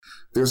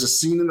There's a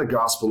scene in the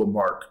Gospel of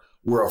Mark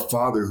where a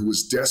father who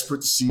is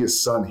desperate to see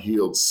his son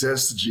healed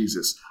says to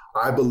Jesus,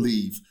 "I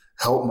believe,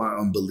 help my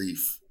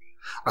unbelief."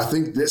 I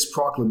think this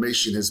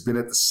proclamation has been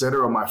at the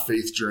center of my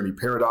faith journey,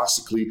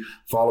 paradoxically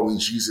following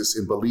Jesus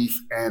in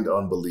belief and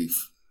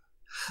unbelief.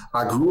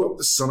 I grew up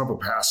the son of a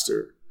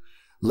pastor,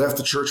 left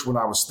the church when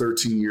I was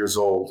 13 years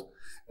old,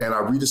 and I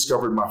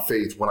rediscovered my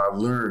faith when I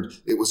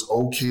learned it was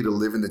okay to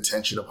live in the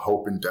tension of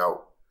hope and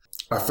doubt.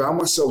 I found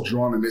myself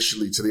drawn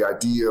initially to the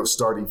idea of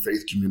starting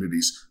faith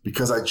communities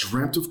because I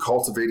dreamt of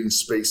cultivating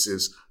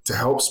spaces to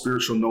help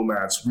spiritual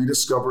nomads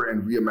rediscover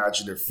and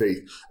reimagine their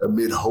faith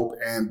amid hope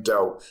and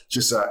doubt,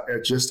 just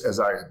as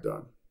I had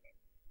done.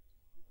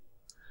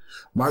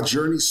 My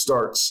journey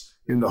starts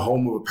in the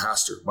home of a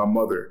pastor, my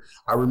mother.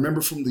 I remember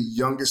from the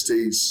youngest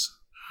days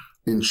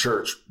in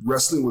church,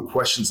 wrestling with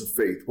questions of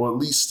faith, or at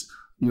least,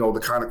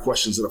 the kind of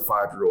questions that a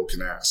 5-year-old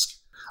can ask.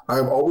 I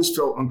have always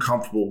felt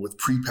uncomfortable with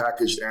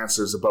prepackaged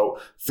answers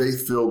about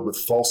faith filled with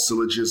false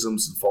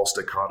syllogisms and false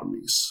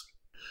dichotomies.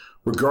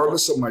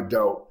 Regardless of my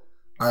doubt,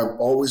 I have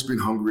always been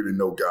hungry to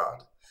know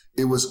God.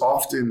 It was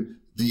often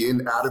the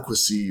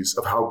inadequacies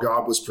of how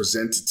God was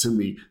presented to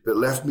me that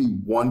left me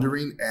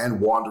wondering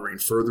and wandering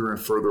further and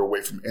further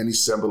away from any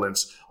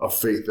semblance of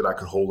faith that I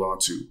could hold on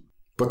to.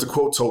 But to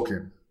quote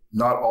Tolkien,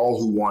 not all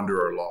who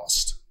wander are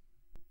lost.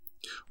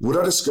 What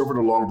I discovered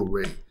along the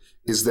way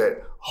is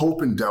that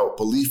hope and doubt,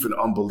 belief and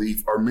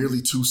unbelief are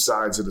merely two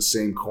sides of the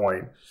same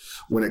coin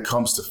when it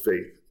comes to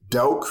faith.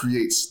 Doubt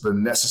creates the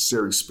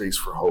necessary space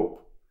for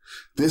hope.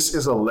 This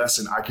is a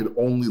lesson I could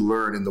only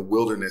learn in the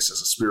wilderness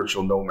as a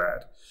spiritual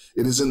nomad.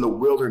 It is in the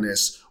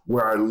wilderness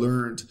where I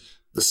learned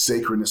the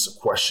sacredness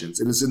of questions.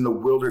 It is in the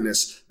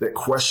wilderness that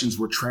questions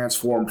were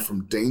transformed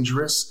from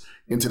dangerous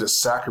into the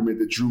sacrament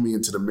that drew me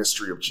into the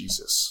mystery of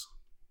Jesus.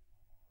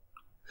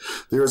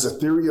 There is a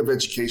theory of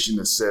education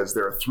that says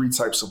there are 3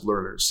 types of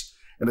learners.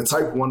 And the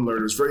type 1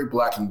 learner is very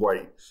black and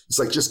white. It's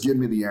like, just give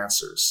me the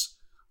answers.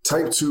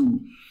 Type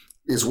 2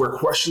 is where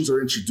questions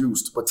are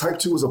introduced, but type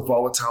 2 is a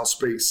volatile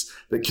space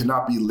that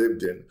cannot be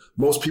lived in.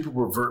 Most people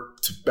revert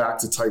back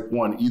to type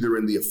 1, either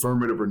in the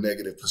affirmative or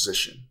negative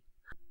position.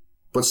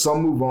 But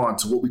some move on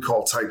to what we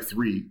call type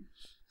 3.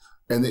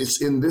 And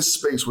it's in this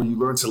space where you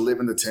learn to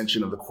live in the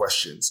tension of the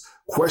questions.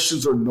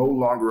 Questions are no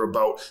longer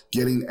about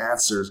getting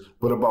answers,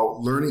 but about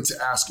learning to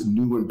ask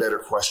new and better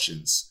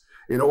questions.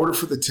 In order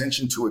for the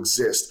tension to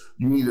exist,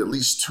 you need at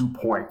least 2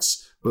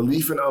 points.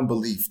 Belief and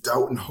unbelief,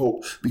 doubt and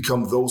hope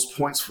become those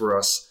points for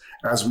us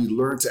as we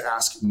learn to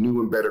ask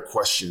new and better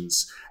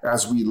questions,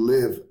 as we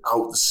live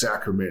out the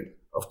sacrament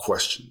of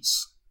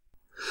questions.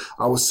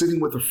 I was sitting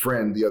with a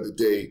friend the other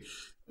day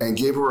and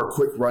gave her a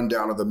quick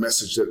rundown of the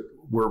message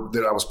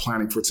that I was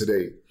planning for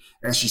today.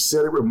 And she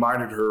said it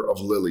reminded her of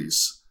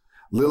lilies.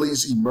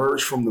 Lilies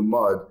emerge from the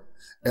mud,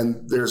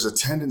 and there's a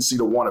tendency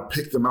to want to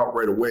pick them out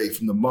right away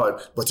from the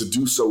mud, but to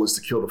do so is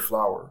to kill the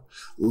flower.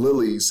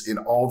 Lilies, in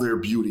all their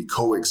beauty,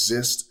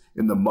 coexist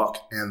in the muck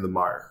and the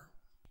mire.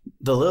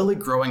 The lily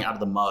growing out of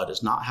the mud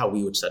is not how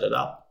we would set it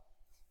up.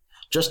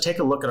 Just take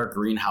a look at our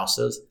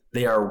greenhouses.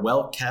 They are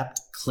well kept,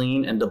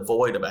 clean, and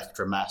devoid of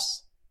extra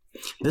mess.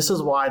 This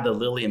is why the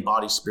lily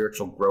embodies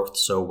spiritual growth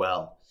so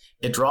well.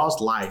 It draws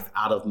life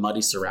out of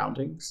muddy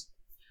surroundings.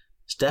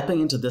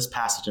 Stepping into this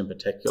passage in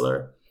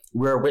particular,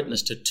 we're a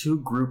witness to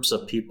 2 groups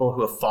of people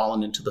who have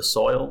fallen into the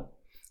soil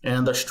and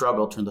in their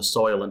struggle turn the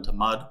soil into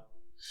mud.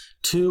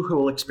 2 who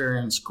will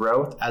experience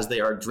growth as they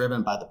are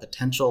driven by the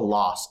potential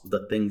loss of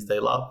the things they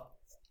love.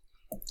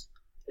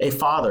 A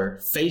father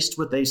faced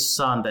with a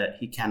son that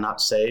he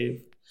cannot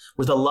save,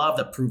 with a love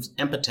that proves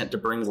impotent to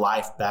bring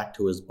life back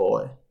to his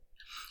boy,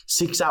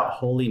 seeks out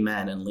holy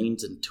men and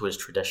leans into his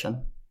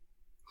tradition.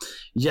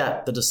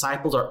 Yet the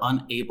disciples are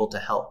unable to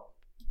help.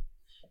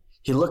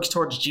 He looks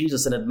towards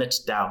Jesus and admits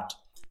doubt,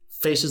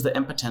 faces the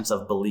impotence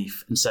of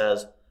belief, and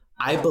says,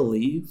 "I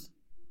believe,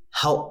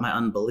 help my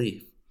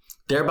unbelief,"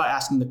 thereby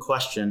asking the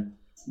question,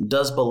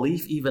 does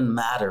belief even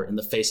matter in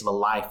the face of a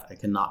life I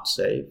cannot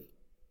save?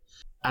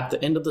 At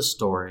the end of the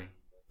story,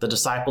 the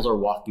disciples are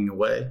walking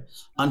away,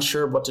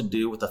 unsure of what to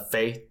do with a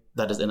faith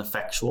that is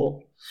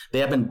ineffectual. They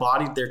have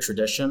embodied their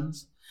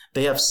traditions.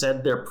 They have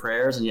said their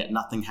prayers, and yet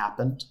nothing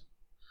happened.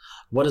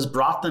 What has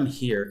brought them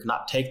here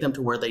cannot take them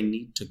to where they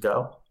need to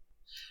go.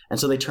 And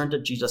so they turn to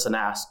Jesus and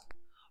ask,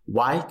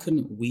 why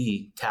couldn't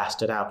we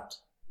cast it out?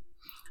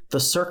 The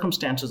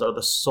circumstances are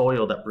the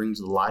soil that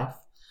brings life,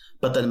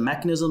 but the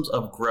mechanisms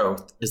of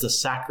growth is the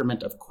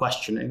sacrament of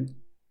questioning.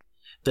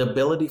 The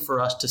ability for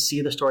us to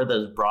see the story that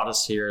has brought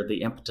us here,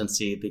 the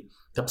impotency,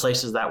 the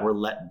places that were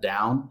let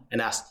down,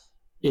 and ask,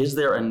 is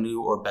there a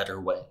new or better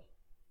way?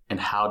 And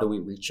how do we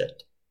reach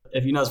it?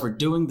 If you notice, we're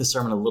doing the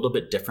sermon a little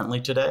bit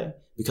differently today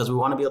because we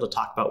want to be able to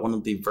talk about one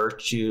of the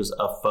virtues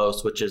of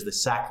FOS, which is the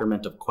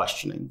sacrament of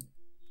questioning.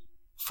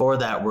 For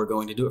that, we're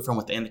going to do it from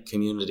within the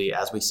community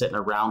as we sit in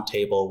a round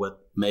table with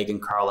Megan,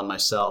 Carl, and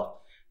myself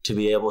to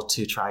be able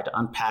to try to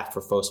unpack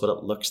for FOS what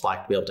it looks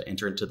like to be able to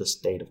enter into the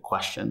state of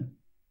question.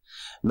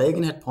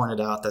 Megan had pointed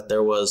out that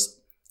there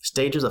was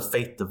stages of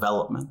faith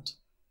development.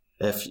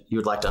 If you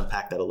would like to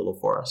unpack that a little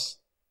for us.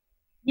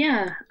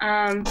 Yeah.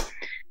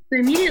 So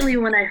immediately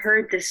when I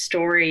heard this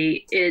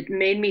story, it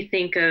made me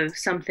think of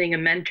something a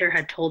mentor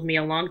had told me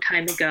a long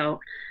time ago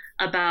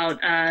about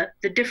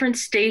the different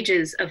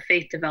stages of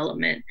faith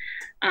development.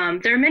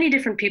 There are many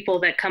different people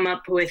that come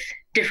up with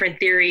different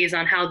theories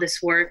on how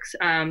this works.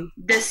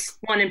 This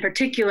one in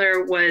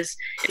particular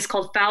is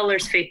called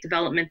Fowler's faith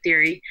development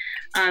theory,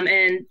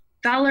 and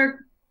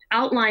Fowler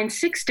outlined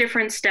 6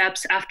 different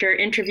steps after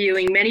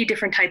interviewing many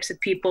different types of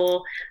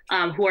people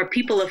who are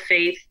people of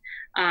faith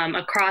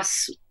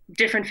across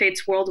different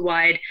faiths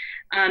worldwide.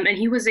 And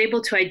he was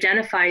able to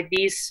identify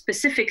these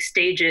specific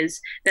stages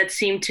that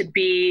seem to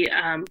be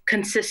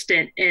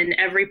consistent in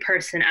every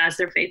person as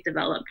their faith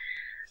developed.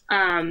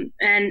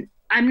 And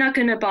I'm not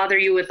going to bother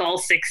you with all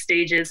 6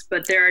 stages,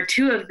 but there are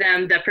 2 of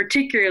them that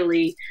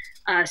particularly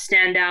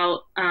stand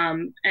out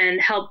and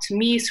helped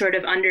me sort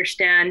of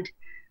understand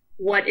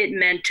what it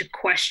meant to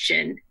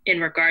question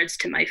in regards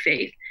to my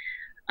faith.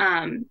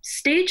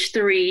 Stage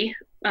 3,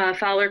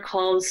 Fowler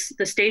calls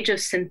the stage of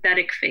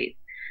synthetic faith.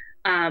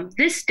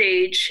 This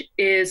stage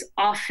is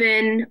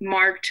often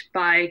marked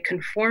by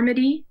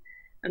conformity,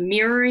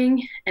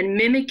 mirroring, and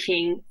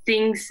mimicking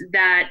things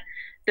that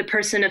the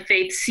person of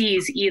faith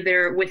sees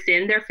either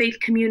within their faith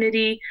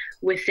community,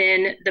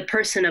 within the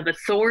person of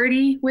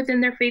authority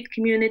within their faith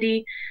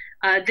community.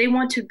 They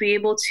want to be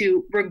able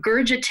to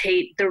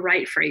regurgitate the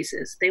right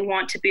phrases. They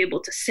want to be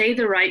able to say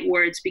the right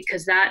words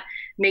because that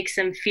makes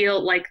them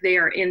feel like they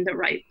are in the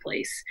right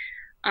place.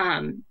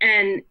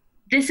 And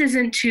this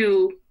isn't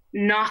to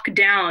knock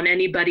down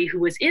anybody who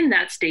was in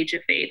that stage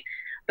of faith,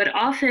 but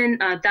often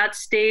that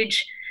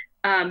stage,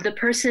 the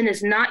person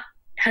has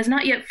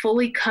not yet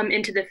fully come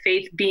into the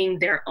faith being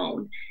their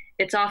own.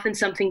 It's often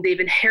something they've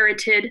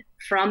inherited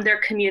from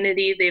their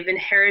community. They've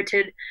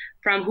inherited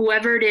from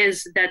whoever it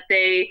is that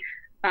they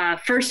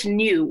first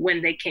knew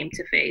when they came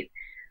to faith.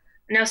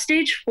 Now,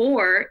 stage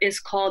 4 is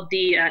called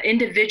the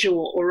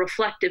individual or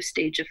reflective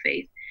stage of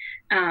faith.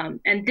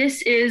 And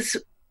this is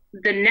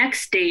the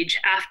next stage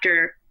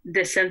after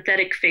the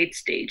synthetic faith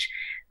stage.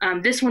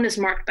 This one is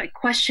marked by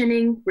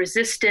questioning,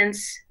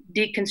 resistance,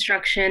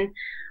 deconstruction,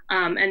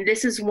 and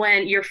this is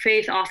when your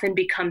faith often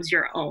becomes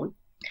your own.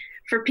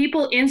 For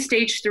people in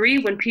stage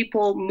 3, when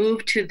people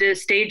move to the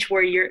stage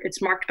where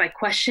it's marked by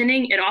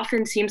questioning, it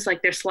often seems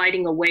like they're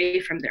sliding away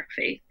from their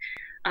faith.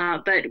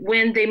 But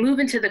when they move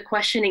into the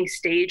questioning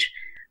stage,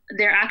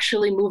 they're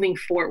actually moving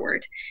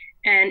forward.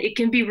 And it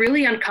can be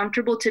really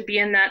uncomfortable to be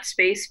in that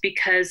space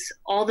because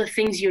all the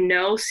things you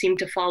know seem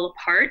to fall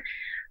apart.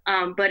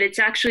 But it's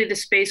actually the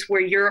space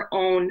where your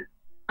own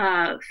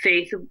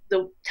faith,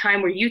 the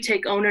time where you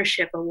take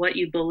ownership of what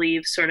you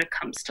believe, sort of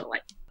comes to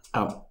light.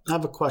 I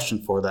have a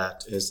question for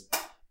that. Is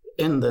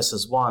in this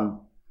is one,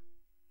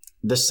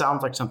 this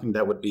sounds like something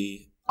that would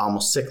be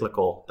almost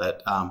cyclical,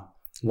 that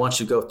once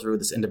you go through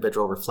this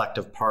individual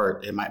reflective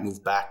part, it might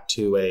move back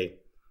to a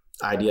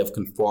idea of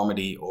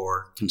conformity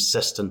or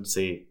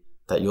consistency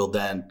that you'll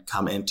then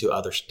come into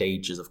other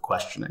stages of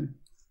questioning.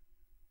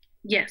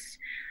 Yes.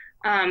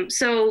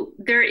 So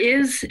there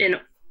is an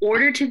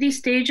order to these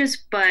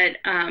stages, but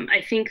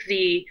I think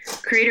the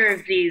creator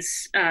of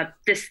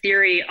this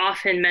theory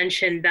often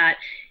mentioned that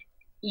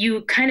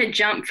you kind of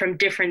jump from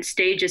different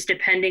stages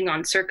depending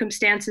on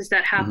circumstances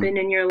that happen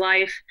in your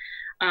life,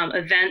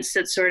 events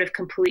that sort of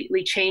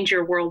completely change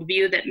your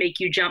worldview that make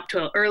you jump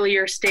to an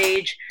earlier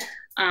stage.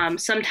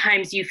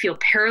 Sometimes you feel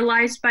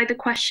paralyzed by the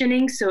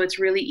questioning, so it's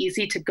really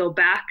easy to go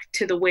back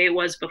to the way it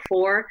was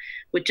before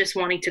with just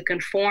wanting to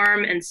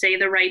conform and say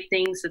the right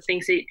things, the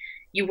things that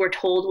you were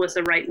told was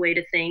the right way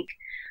to think.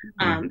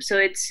 So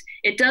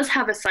it does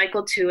have a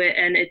cycle to it,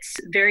 and it's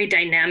very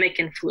dynamic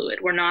and fluid.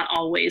 We're not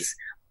always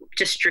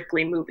just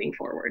strictly moving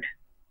forward.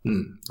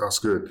 That's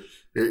good.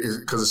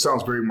 Because it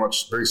sounds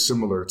very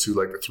similar to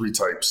like the 3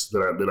 types that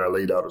I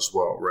laid out as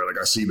well, right?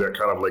 Like I see that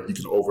kind of like you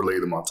can overlay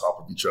them on top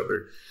of each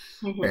other.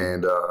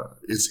 And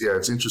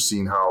it's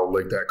interesting how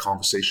like that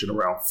conversation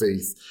around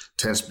faith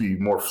tends to be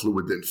more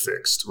fluid than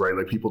fixed, right?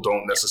 Like people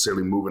don't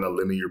necessarily move in a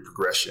linear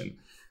progression.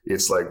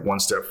 It's like 1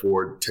 step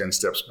forward, 10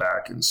 steps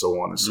back, and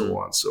so on and so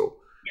on. So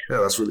yeah,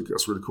 that's really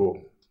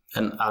cool.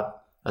 And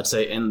I'd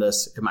say in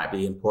this, it might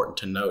be important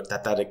to note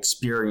that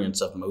experience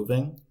of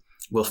moving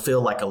will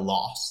feel like a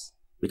loss,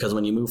 because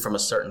when you move from a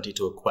certainty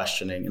to a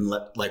questioning, and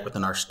like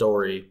within our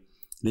story,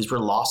 these were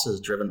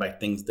losses driven by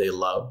things they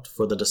loved.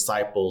 For the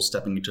disciples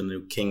stepping into the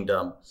new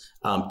kingdom,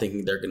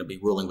 thinking they're going to be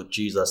ruling with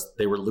Jesus,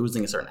 they were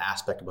losing a certain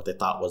aspect of what they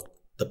thought was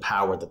the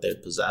power that they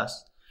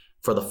possessed.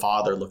 For the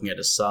father looking at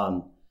his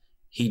son,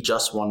 he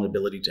just wanted the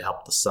ability to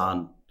help the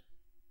son.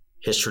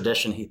 His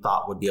tradition, he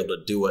thought, would be able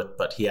to do it,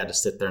 but he had to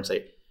sit there and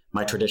say,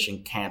 my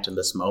tradition can't in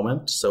this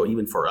moment. So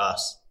even for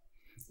us,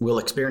 we'll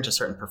experience a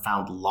certain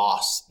profound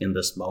loss in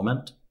this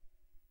moment,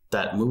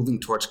 that moving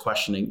towards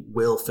questioning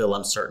will feel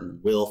uncertain,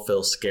 will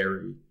feel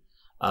scary,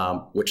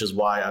 which is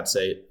why I'd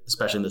say,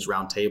 especially in this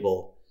round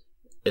table,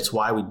 it's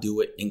why we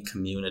do it in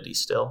community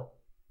still.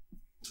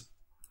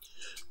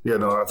 Yeah,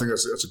 no, I think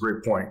that's a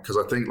great point, because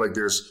I think like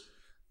there's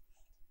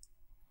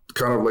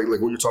kind of like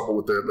what you're talking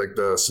about with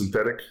the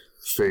synthetic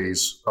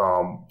phase,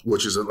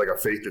 which is like a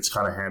faith that's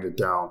kind of handed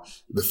down.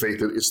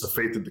 It's the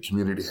faith that the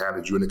community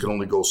handed you, and it can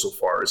only go so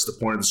far. It's the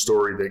point of the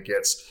story that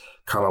gets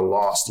kind of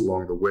lost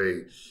along the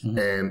way. Mm-hmm.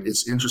 And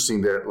it's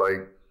interesting that,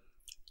 like,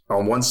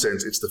 on one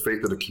sense, it's the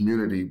faith of the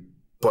community,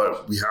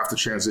 but we have to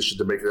transition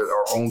to make it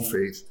our own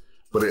faith.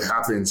 But it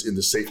happens in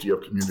the safety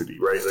of community,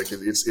 right? Like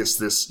it's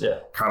this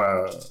kind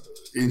of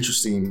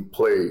interesting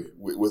play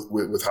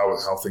with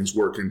how things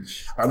work. And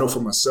I know for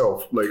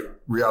myself, like,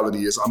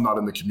 reality is I'm not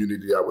in the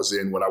community I was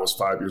in when I was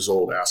 5 years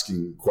old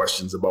asking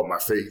questions about my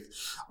faith.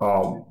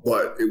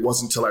 But it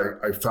wasn't until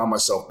I found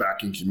myself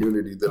back in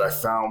community that I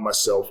found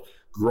myself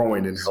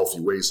growing in healthy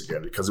ways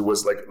again, because it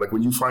was like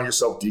when you find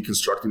yourself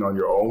deconstructing on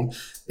your own,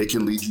 it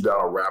can lead you down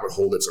a rabbit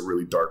hole that's a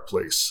really dark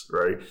place,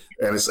 right?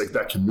 And it's like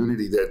that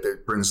community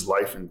that brings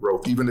life and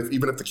growth, even if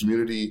the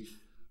community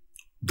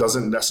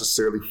doesn't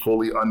necessarily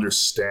fully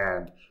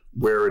understand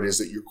where it is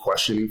that you're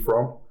questioning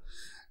from.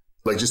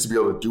 Like, just to be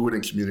able to do it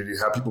in community,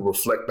 have people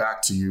reflect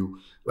back to you.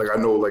 Like, I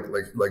know, like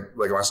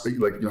I speak,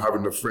 like, you know,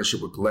 having a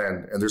friendship with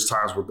Glenn, and there's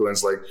times where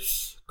Glenn's like,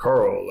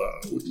 Carl,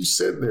 what you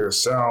said there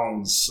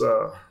sounds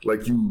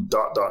like you ...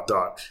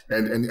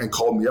 and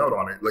called me out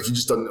on it. Like, he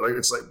just doesn't, like,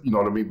 it's like, you know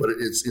what I mean? But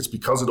it's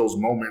because of those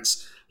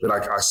moments that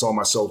I saw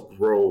myself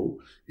grow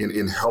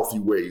in healthy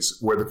ways,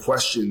 where the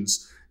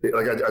questions,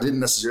 like, I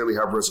didn't necessarily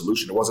have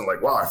resolution. It wasn't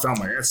like, wow, I found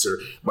my answer.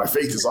 My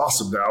faith is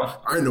awesome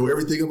now. I know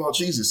everything about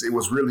Jesus. It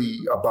was really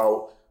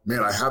about,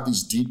 man, I have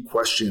these deep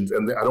questions,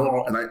 and I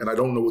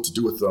don't know what to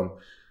do with them,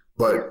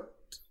 but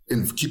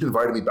keep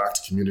inviting me back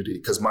to community,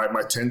 because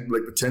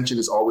the tension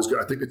is always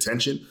good. I think the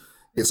tension,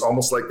 it's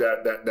almost like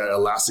that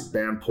elastic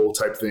band pull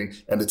type thing,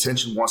 and the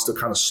tension wants to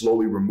kind of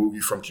slowly remove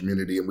you from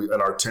community, and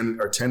our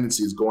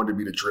tendency is going to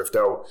be to drift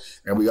out,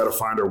 and we got to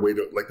find our way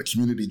to, like, the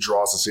community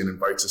draws us in,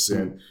 invites us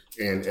in,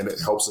 and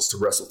it helps us to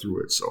wrestle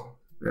through it. So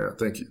yeah,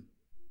 thank you.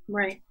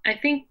 Right. I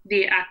think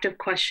the act of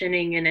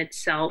questioning in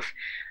itself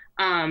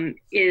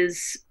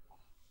is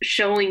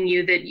showing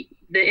you that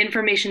the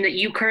information that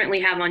you currently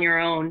have on your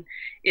own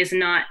is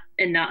not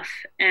enough.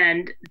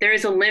 And there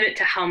is a limit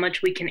to how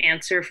much we can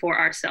answer for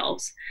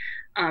ourselves.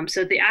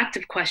 So the act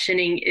of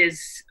questioning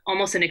is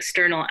almost an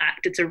external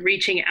act. It's a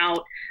reaching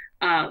out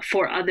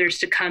for others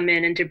to come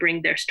in and to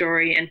bring their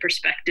story and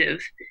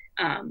perspective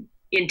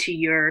into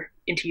your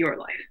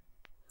life.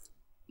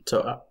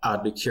 So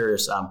I'd be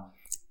curious,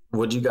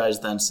 would you guys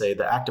then say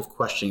the act of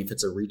questioning, if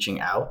it's a reaching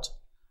out,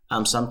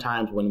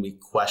 sometimes when we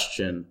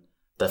question,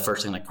 the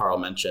first thing like Carl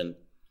mentioned,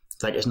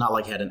 it's not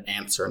like he had an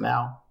answer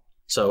now.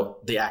 So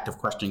the act of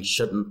questioning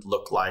shouldn't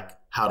look like,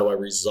 how do I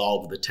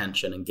resolve the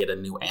tension and get a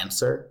new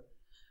answer?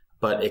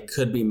 But it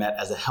could be met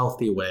as a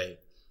healthy way,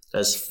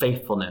 as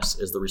faithfulness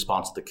is the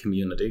response of the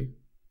community.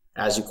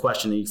 As you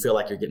question and you feel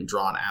like you're getting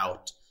drawn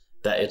out,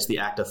 that it's the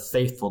act of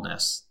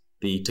faithfulness,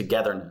 the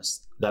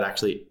togetherness, that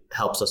actually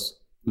helps us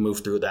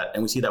move through that.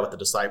 And we see that with the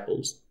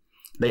disciples.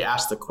 They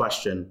ask the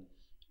question,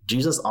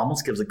 Jesus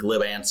almost gives a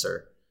glib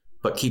answer,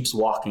 but keeps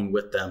walking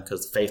with them,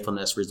 because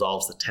faithfulness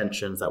resolves the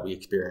tensions that we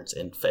experience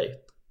in faith.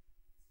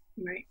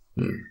 Right.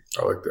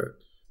 I like that.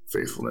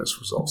 Faithfulness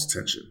resolves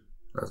tension.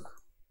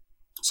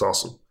 It's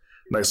awesome.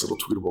 Nice little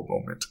tweetable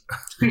moment.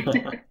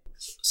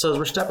 So as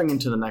we're stepping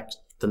into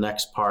the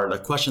next part, a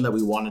question that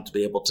we wanted to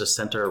be able to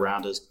center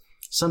around is,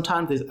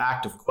 sometimes this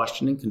act of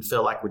questioning can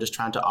feel like we're just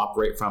trying to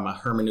operate from a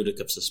hermeneutic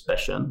of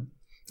suspicion.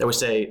 That we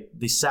say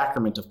the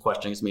sacrament of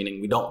questioning is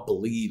meaning we don't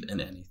believe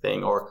in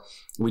anything, or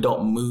we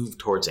don't move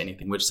towards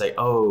anything. We just say,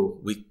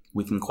 oh,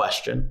 we can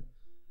question.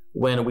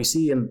 When we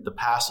see in the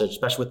passage,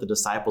 especially with the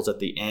disciples at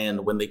the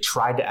end, when they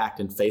tried to act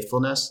in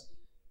faithfulness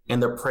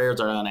and their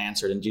prayers are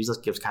unanswered, and Jesus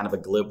gives kind of a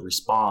glib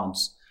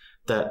response,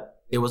 that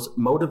it was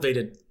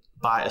motivated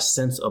by a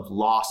sense of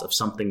loss of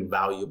something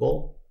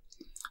valuable.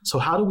 So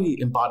how do we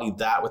embody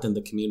that within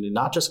the community?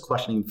 Not just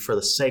questioning for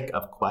the sake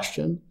of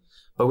question,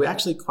 but we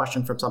actually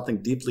question from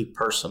something deeply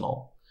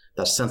personal,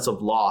 that sense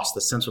of loss,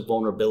 the sense of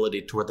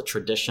vulnerability to where the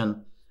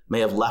tradition may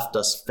have left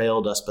us,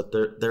 failed us, but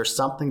there's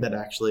something that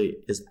actually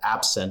is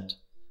absent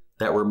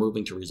that we're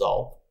moving to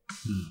resolve.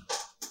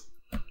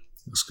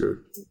 That's good.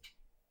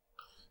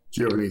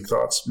 Do you have any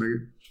thoughts,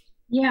 Megan?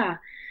 Yeah.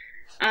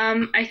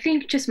 I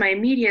think just my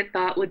immediate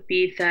thought would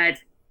be that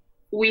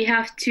we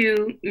have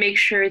to make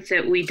sure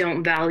that we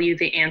don't value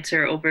the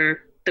answer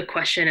over the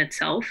question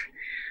itself.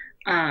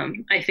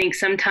 I think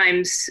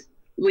sometimes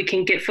we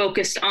can get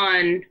focused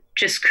on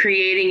just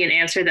creating an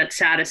answer that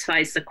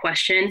satisfies the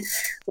question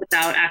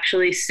without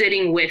actually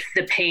sitting with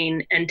the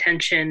pain and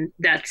tension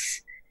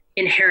that's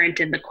inherent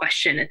in the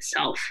question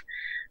itself,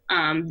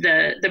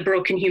 the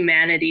broken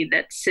humanity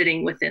that's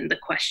sitting within the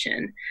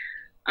question.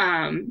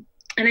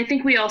 And I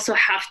think we also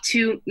have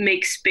to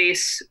make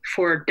space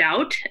for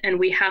doubt, and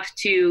we have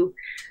to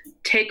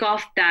take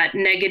off that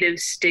negative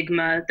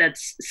stigma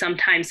that's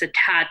sometimes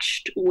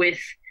attached with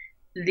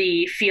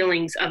the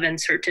feelings of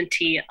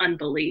uncertainty,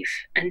 unbelief,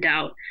 and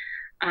doubt.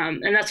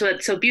 And that's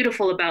what's so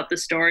beautiful about the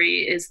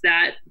story, is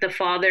that the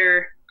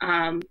Father,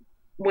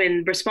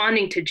 when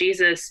responding to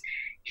Jesus,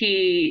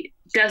 he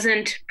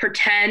doesn't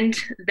pretend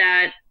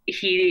that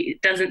he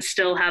doesn't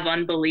still have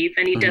unbelief,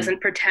 and he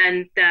doesn't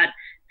pretend that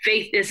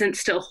faith isn't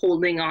still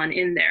holding on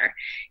in there.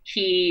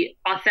 He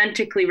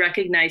authentically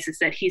recognizes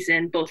that he's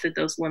in both of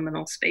those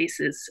liminal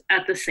spaces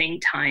at the same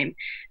time,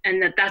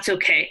 and that's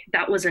okay.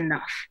 That was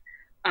enough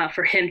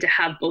for him to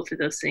have both of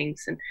those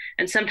things.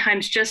 And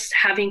sometimes just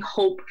having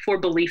hope for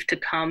belief to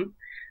come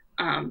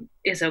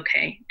is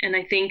okay. And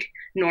I think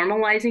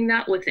normalizing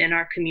that within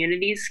our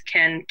communities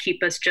can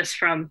keep us just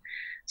from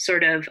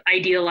sort of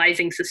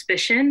idealizing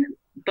suspicion,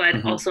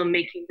 but also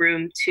making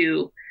room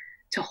to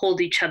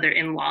hold each other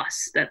in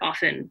loss that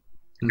often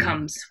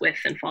comes with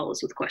and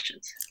follows with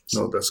questions.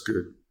 No, that's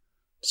good.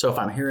 So if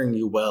I'm hearing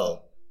you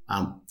well,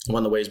 one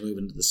of the ways we move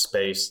into the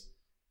space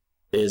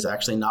is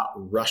actually not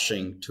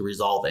rushing to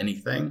resolve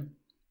anything,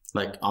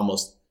 like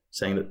almost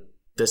saying that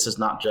this is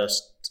not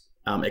just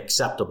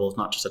acceptable, it's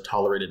not just a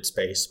tolerated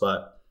space,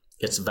 but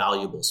it's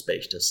valuable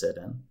space to sit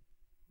in.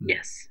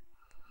 Yes.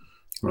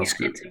 That's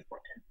good. It's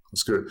important.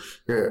 That's good.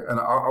 Yeah, and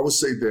I would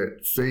say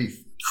that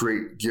faith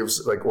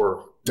gives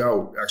or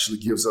doubt actually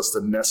gives us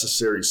the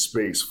necessary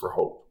space for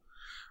hope,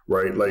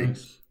 right? Like,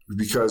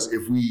 because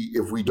if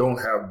we don't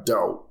have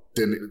doubt,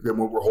 then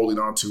what we're holding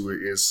on to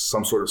is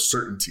some sort of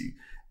certainty.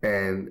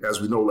 And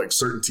as we know, like,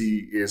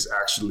 certainty is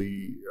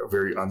actually a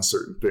very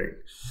uncertain thing.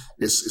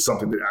 It's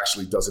something that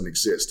actually doesn't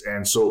exist.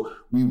 And so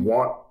we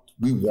want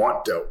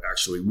doubt,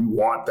 actually. We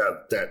want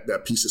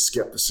that piece of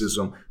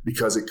skepticism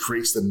because it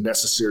creates the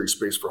necessary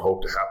space for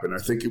hope to happen.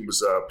 I think it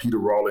was Peter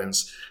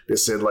Rollins that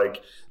said,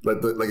 like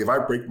if I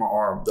break my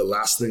arm, the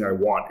last thing I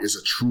want is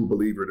a true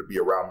believer to be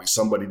around me,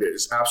 somebody that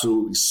is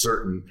absolutely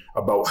certain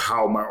about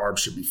how my arm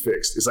should be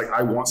fixed. It's like,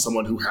 I want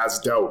someone who has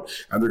doubt,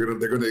 and they're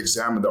gonna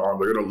examine the arm,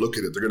 they're gonna look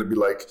at it, they're gonna be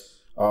like,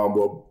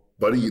 well,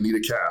 buddy, you need a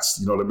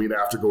cast, you know what I mean,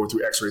 after going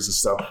through x-rays and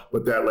stuff.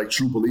 But that, like,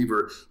 true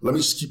believer, let me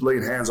just keep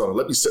laying hands on it.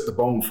 Let me set the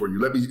bone for you.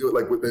 Let me,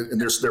 like,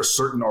 and they're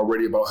certain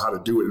already about how to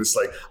do it. And it's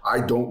like, I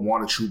don't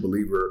want a true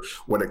believer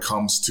when it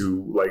comes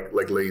to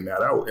like laying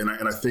that out. And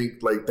I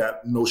think, like,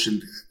 that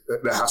notion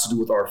that has to do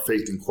with our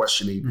faith and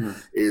questioning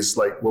is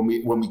like, when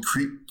we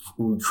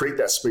create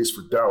that space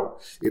for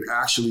doubt, it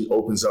actually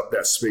opens up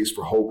that space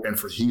for hope and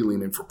for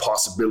healing and for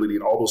possibility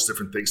and all those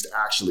different things to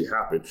actually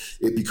happen.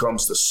 It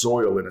becomes the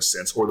soil, in a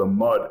sense, or the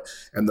mud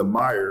and the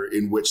mire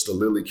in which the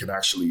lily can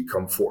actually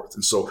come forth.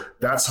 And so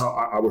that's how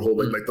I would hold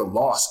like the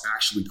loss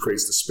actually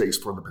creates the space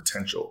for the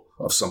potential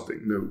of something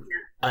new.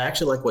 I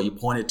actually like what you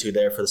pointed to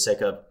there for the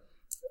sake of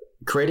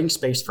creating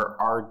space for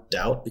our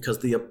doubt, because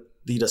the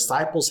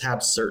disciples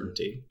had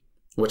certainty,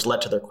 which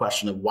led to their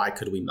question of why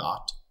could we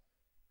not?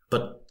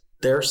 But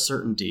their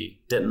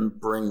certainty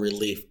didn't bring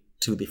relief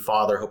to the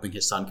Father hoping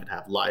his Son could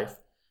have life.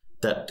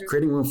 That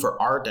creating room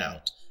for our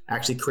doubt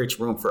actually creates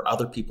room for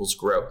other people's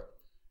growth,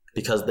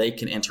 because they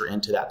can enter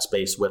into that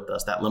space with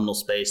us. That liminal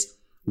space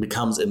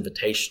becomes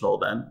invitational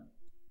then,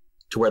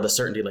 to where the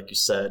certainty, like you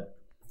said,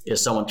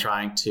 is someone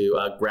trying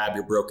to grab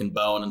your broken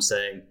bone and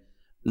saying,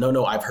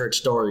 no, I've heard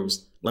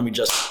stories.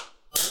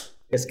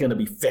 It's going to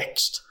be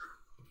fixed.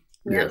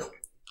 Yeah.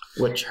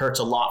 Which hurts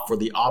a lot for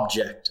the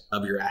object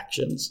of your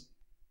actions.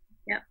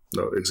 Yeah.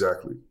 No,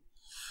 exactly.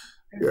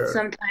 Yeah.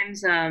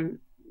 Sometimes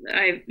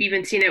I've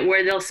even seen it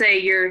where they'll say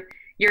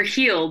you're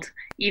healed,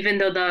 even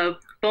though the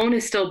bone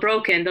is still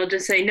broken. They'll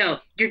just say, no,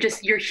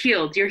 you're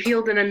healed. You're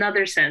healed in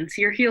another sense.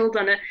 You're healed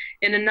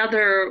in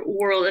another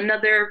world,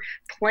 another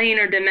plane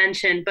or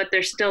dimension, but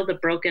there's still the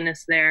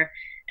brokenness there.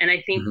 And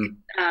I think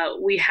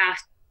we have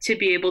to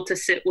be able to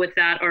sit with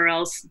that, or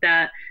else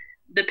that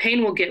the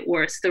pain will get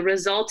worse. The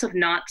results of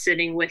not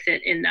sitting with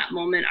it in that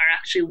moment are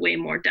actually way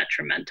more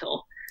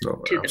detrimental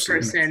to the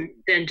person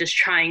than just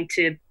trying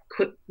to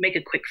make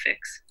a quick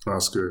fix.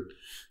 That's good.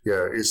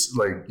 Yeah, it's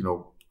like,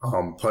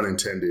 pun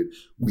intended,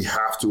 we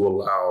have to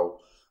allow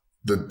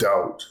the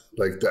doubt,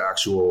 like the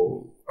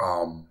actual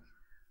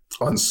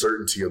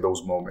uncertainty of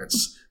those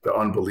moments, the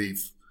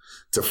unbelief,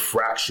 to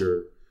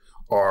fracture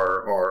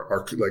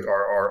our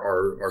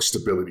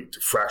stability, to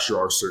fracture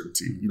our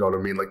certainty. You know what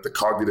I mean? Like, the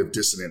cognitive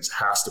dissonance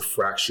has to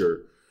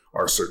fracture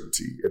our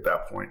certainty at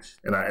that point.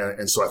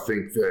 And so I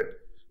think that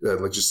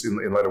like, just in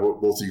light of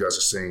what both of you guys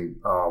are saying,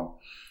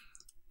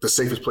 the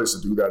safest place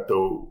to do that,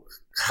 though,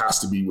 has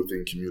to be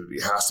within community.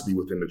 It has to be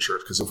within the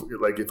church. Because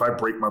if I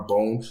break my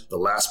bone, the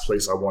last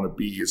place I want to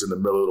be is in the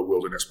middle of the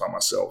wilderness by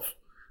myself.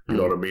 You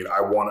know what I mean?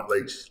 I want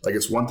it, like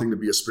it's one thing to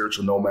be a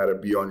spiritual nomad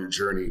and be on your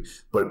journey,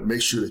 but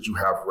make sure that you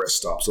have rest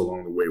stops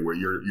along the way where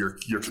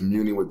you're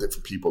communing with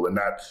different people, and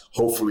that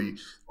hopefully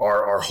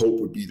our hope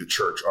would be the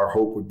church. Our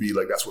hope would be,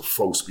 like, that's what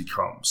Fos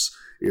becomes,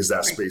 is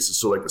that space. And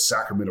so, like, the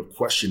Sacrament of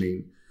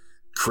Questioning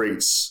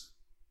creates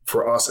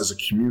for us as a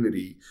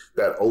community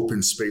that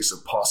open space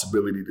of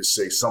possibility to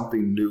say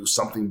something new,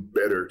 something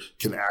better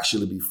can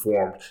actually be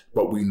formed,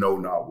 but we know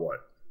not what.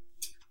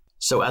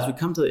 So as we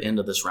come to the end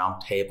of this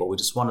round table, we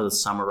just wanted to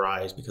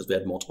summarize, because we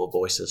had multiple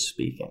voices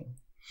speaking.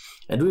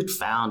 And we'd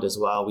found as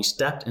well, we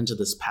stepped into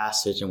this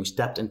passage and we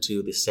stepped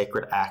into the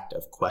sacred act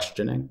of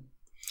questioning,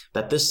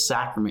 that this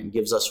sacrament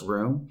gives us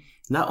room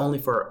not only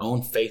for our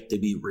own faith to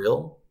be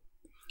real,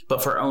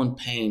 but for our own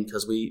pain,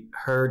 because we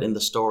heard in the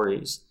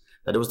stories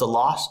that it was the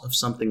loss of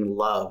something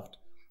loved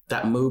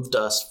that moved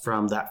us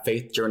from that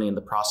faith journey in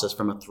the process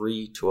from a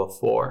 3 to a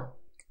 4.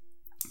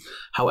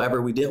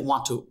 However, we didn't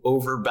want to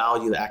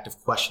overvalue the act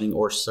of questioning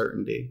or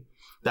certainty,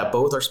 that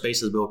both are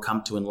spaces we will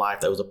come to in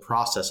life. That was a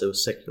process, it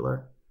was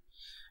secular.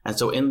 And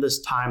so in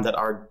this time that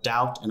our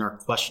doubt and our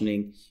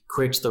questioning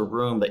creates the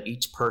room that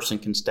each person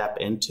can step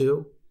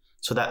into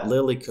so that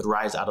Lily could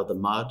rise out of the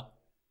mud.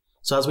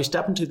 So as we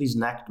step into these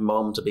next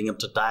moments of being able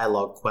to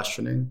dialogue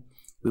questioning,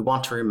 we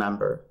want to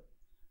remember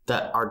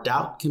that our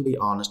doubt can be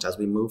honest as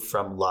we move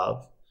from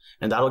love,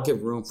 and that'll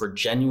give room for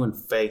genuine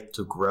faith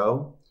to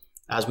grow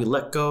as we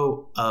let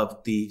go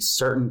of the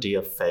certainty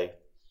of faith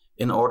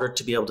in order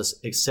to be able to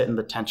sit in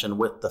the tension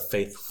with the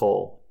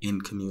faithful in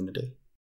community.